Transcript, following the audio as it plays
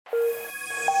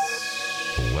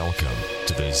Welcome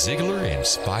to the Ziglar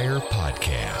Inspire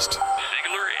Podcast.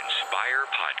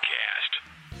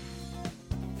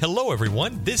 Hello,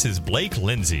 everyone. This is Blake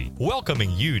Lindsay,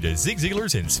 welcoming you to Zig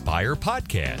Ziglar's Inspire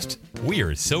Podcast. We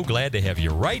are so glad to have you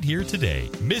right here today.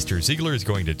 Mr. Ziglar is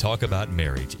going to talk about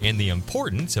marriage and the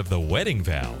importance of the wedding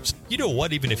vows. You know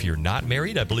what? Even if you're not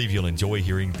married, I believe you'll enjoy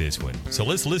hearing this one. So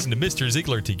let's listen to Mr.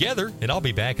 Ziglar together, and I'll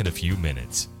be back in a few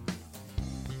minutes.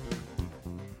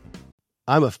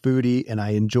 I'm a foodie, and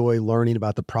I enjoy learning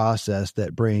about the process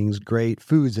that brings great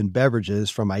foods and beverages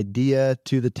from idea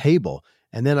to the table.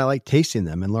 And then I like tasting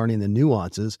them and learning the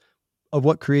nuances of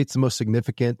what creates the most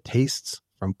significant tastes,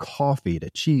 from coffee to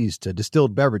cheese to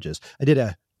distilled beverages. I did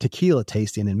a tequila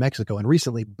tasting in Mexico, and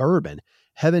recently bourbon.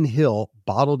 Heaven Hill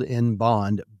bottled in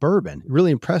bond bourbon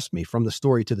really impressed me from the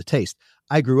story to the taste.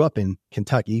 I grew up in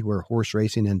Kentucky, where horse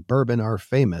racing and bourbon are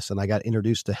famous, and I got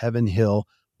introduced to Heaven Hill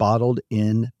bottled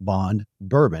in bond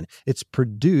bourbon. It's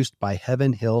produced by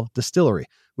Heaven Hill Distillery,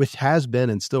 which has been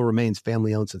and still remains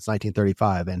family-owned since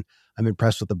 1935. And I'm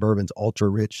impressed with the bourbon's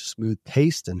ultra-rich, smooth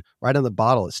taste. And right on the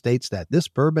bottle, it states that this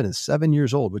bourbon is 7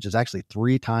 years old, which is actually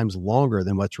 3 times longer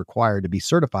than what's required to be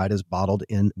certified as bottled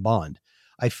in bond.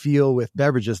 I feel with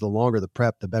beverages, the longer the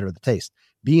prep, the better the taste.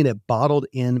 Being a bottled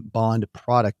in bond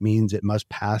product means it must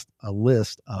pass a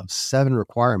list of 7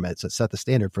 requirements that set the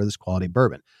standard for this quality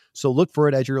bourbon. So look for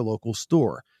it at your local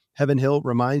store. Heaven Hill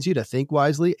reminds you to think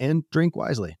wisely and drink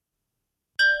wisely.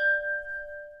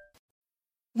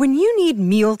 When you need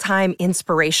mealtime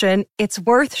inspiration, it's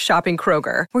worth shopping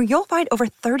Kroger, where you'll find over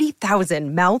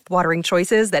 30,000 mouth-watering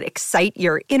choices that excite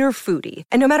your inner foodie.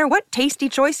 And no matter what tasty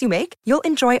choice you make, you'll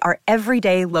enjoy our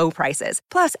everyday low prices,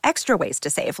 plus extra ways to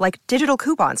save, like digital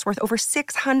coupons worth over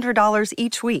 $600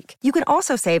 each week. You can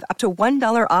also save up to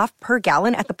 $1 off per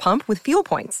gallon at the pump with fuel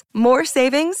points. More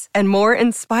savings and more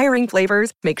inspiring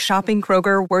flavors make shopping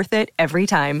Kroger worth it every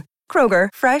time. Kroger,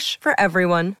 fresh for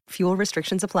everyone. Fuel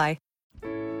restrictions apply.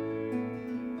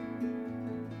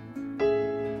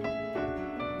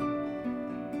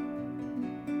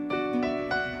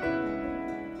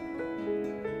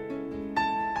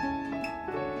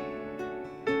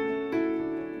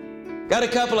 Got a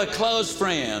couple of close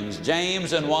friends,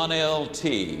 James and Wanell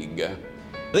Teague.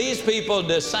 These people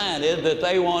decided that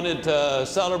they wanted to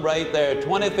celebrate their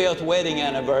 25th wedding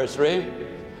anniversary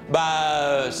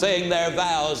by saying their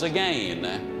vows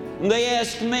again. They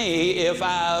asked me if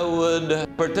I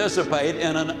would participate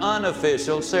in an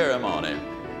unofficial ceremony.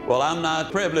 Well, I'm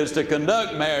not privileged to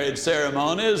conduct marriage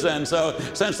ceremonies, and so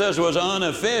since this was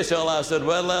unofficial, I said,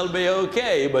 well, that'll be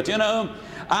okay. But you know,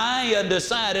 I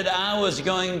decided I was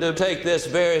going to take this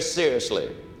very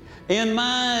seriously. In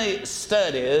my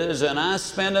studies, and I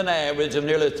spend an average of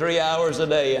nearly 3 hours a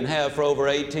day and have for over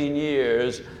 18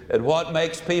 years, at what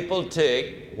makes people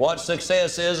tick, what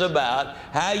success is about,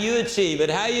 how you achieve it,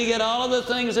 how you get all of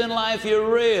the things in life you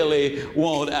really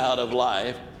want out of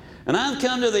life. And I've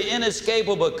come to the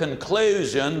inescapable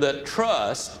conclusion that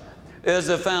trust is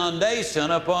the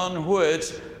foundation upon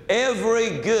which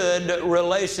every good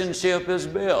relationship is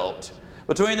built.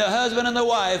 Between the husband and the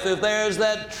wife, if there's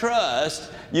that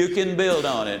trust, you can build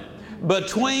on it.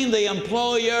 Between the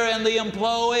employer and the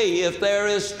employee, if there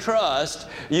is trust,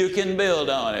 you can build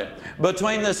on it.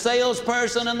 Between the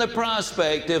salesperson and the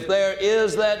prospect, if there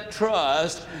is that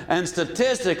trust, and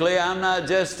statistically, I'm not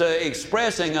just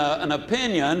expressing an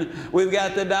opinion, we've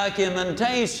got the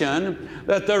documentation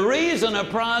that the reason a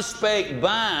prospect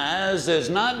buys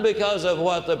is not because of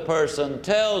what the person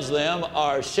tells them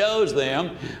or shows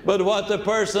them, but what the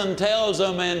person tells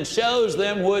them and shows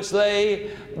them, which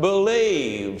they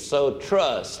believe. So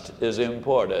trust is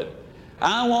important.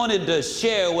 I wanted to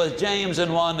share with James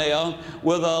and Wanell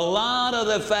with a lot of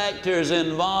the factors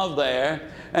involved there,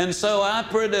 and so I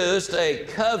produced a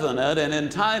covenant and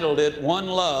entitled it One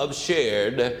Love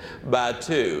Shared by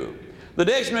Two. The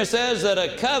dictionary says that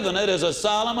a covenant is a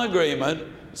solemn agreement,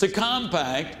 it's a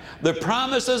compact, the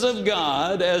promises of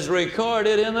God as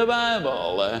recorded in the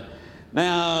Bible.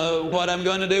 Now, what I'm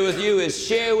going to do with you is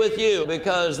share with you,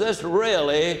 because this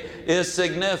really is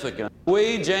significant.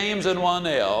 We, James and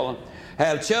Wanell,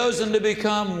 have chosen to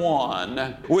become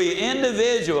one. We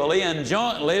individually and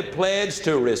jointly pledge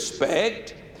to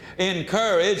respect,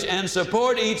 encourage, and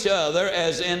support each other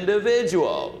as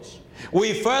individuals.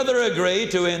 We further agree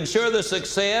to ensure the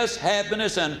success,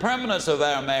 happiness, and permanence of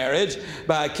our marriage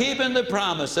by keeping the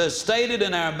promises stated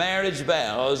in our marriage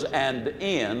vows and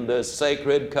in the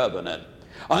sacred covenant.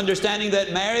 Understanding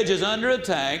that marriage is under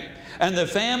attack and the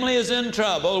family is in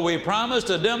trouble, we promise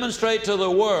to demonstrate to the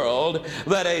world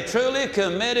that a truly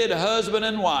committed husband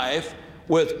and wife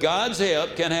with God's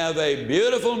help, can have a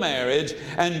beautiful marriage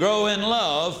and grow in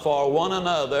love for one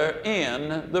another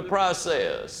in the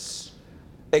process.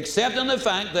 Accepting the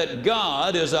fact that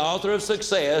God is the author of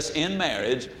success in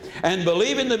marriage and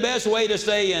believing the best way to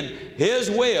stay in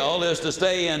His will is to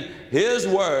stay in His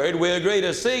Word, we agree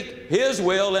to seek His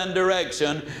will and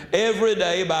direction every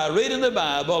day by reading the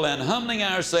Bible and humbling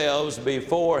ourselves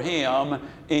before Him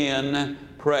in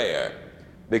prayer.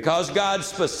 Because God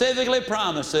specifically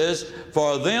promises,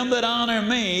 for them that honor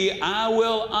me, I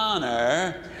will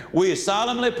honor, we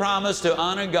solemnly promise to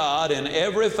honor God in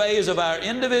every phase of our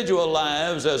individual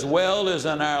lives as well as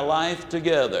in our life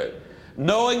together.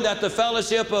 Knowing that the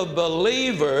fellowship of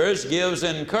believers gives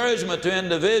encouragement to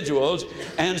individuals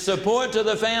and support to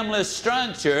the family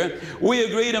structure, we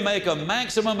agree to make a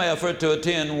maximum effort to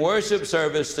attend worship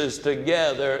services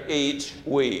together each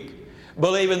week.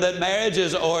 Believing that marriage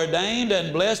is ordained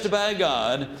and blessed by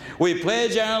God, we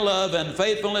pledge our love and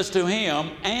faithfulness to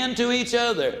Him and to each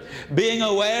other. Being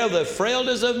aware of the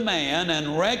frailties of man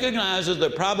and recognizes the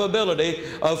probability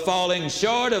of falling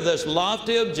short of this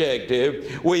lofty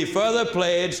objective, we further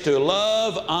pledge to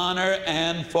love, honor,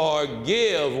 and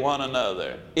forgive one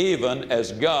another, even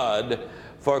as God,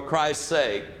 for Christ's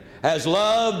sake, has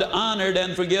loved, honored,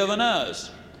 and forgiven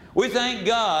us. We thank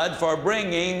God for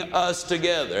bringing us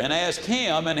together and ask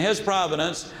Him in His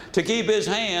providence to keep His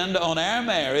hand on our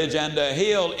marriage and to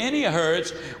heal any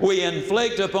hurts we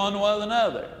inflict upon one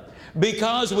another.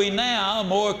 Because we now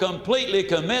more completely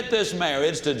commit this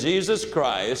marriage to Jesus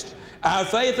Christ, our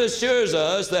faith assures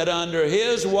us that under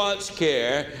His watch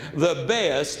care, the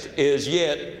best is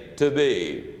yet to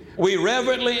be. We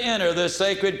reverently enter this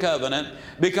sacred covenant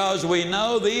because we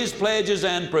know these pledges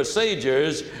and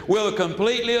procedures will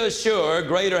completely assure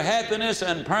greater happiness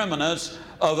and permanence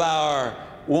of our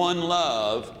one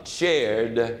love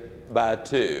shared by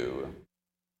two.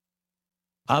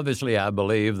 Obviously, I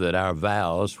believe that our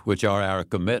vows, which are our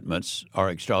commitments, are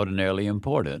extraordinarily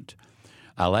important.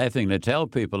 I laughingly tell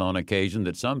people on occasion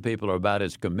that some people are about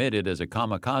as committed as a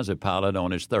kamikaze pilot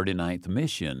on his 39th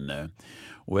mission.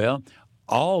 Well,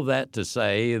 all that to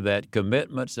say that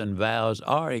commitments and vows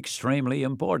are extremely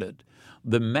important.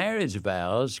 The marriage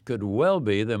vows could well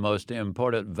be the most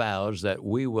important vows that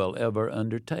we will ever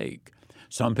undertake.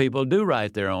 Some people do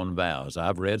write their own vows.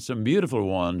 I've read some beautiful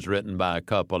ones written by a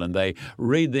couple, and they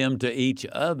read them to each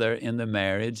other in the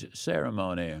marriage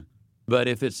ceremony. But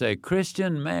if it's a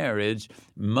Christian marriage,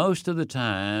 most of the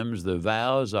times the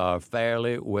vows are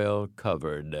fairly well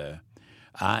covered.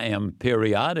 I am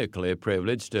periodically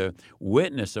privileged to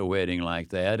witness a wedding like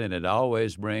that, and it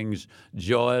always brings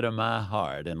joy to my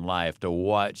heart and life to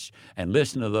watch and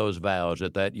listen to those vows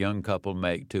that young couple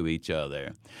make to each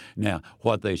other. Now,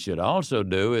 what they should also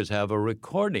do is have a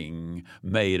recording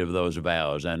made of those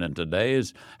vows, and in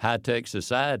today's high-tech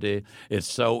society,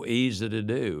 it's so easy to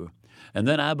do. And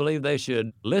then I believe they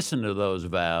should listen to those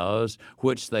vows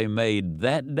which they made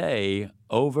that day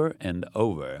over and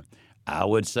over. I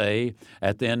would say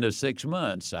at the end of 6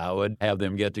 months, I would have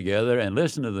them get together and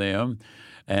listen to them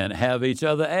and have each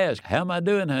other ask, how am I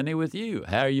doing, honey, with you?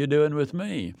 How are you doing with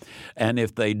me? And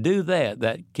if they do that,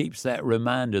 that keeps that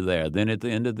reminder there. Then at the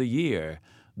end of the year,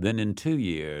 then in 2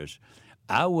 years,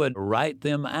 I would write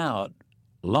them out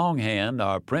longhand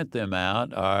or print them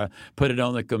out or put it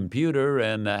on the computer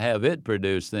and have it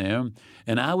produce them.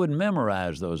 And I would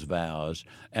memorize those vows,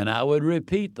 and I would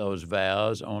repeat those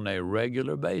vows on a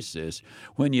regular basis.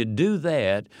 When you do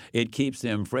that, it keeps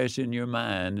them fresh in your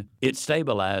mind. It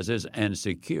stabilizes and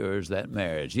secures that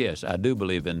marriage. Yes, I do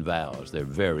believe in vows. They're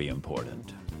very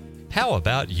important. How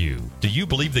about you? Do you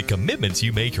believe the commitments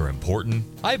you make are important?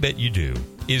 I bet you do.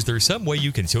 Is there some way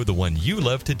you can show the one you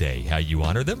love today how you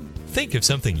honor them? Think of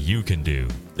something you can do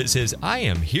that says, I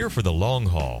am here for the long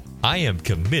haul. I am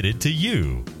committed to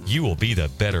you. You will be the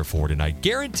better for it, and I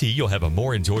guarantee you'll have a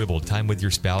more enjoyable time with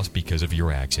your spouse because of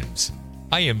your actions.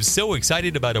 I am so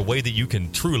excited about a way that you can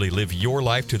truly live your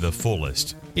life to the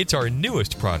fullest. It's our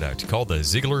newest product called the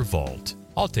Ziegler Vault.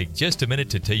 I'll take just a minute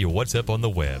to tell you what's up on the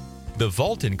web. The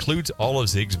Vault includes all of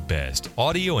Zig's best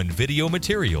audio and video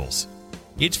materials.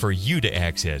 It's for you to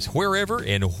access wherever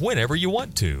and whenever you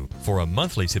want to for a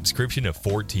monthly subscription of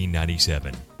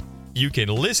 $14.97. You can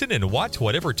listen and watch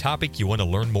whatever topic you want to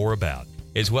learn more about,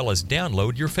 as well as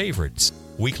download your favorites.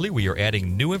 Weekly, we are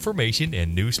adding new information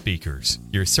and new speakers.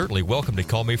 You're certainly welcome to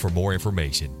call me for more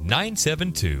information,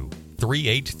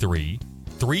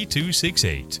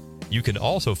 972-383-3268. You can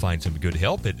also find some good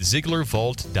help at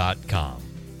ZieglerVault.com.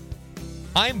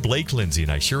 I'm Blake Lindsay,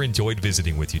 and I sure enjoyed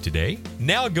visiting with you today.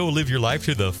 Now go live your life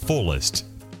to the fullest.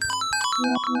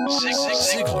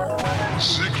 Ziegler.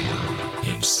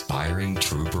 inspiring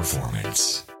true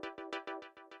performance.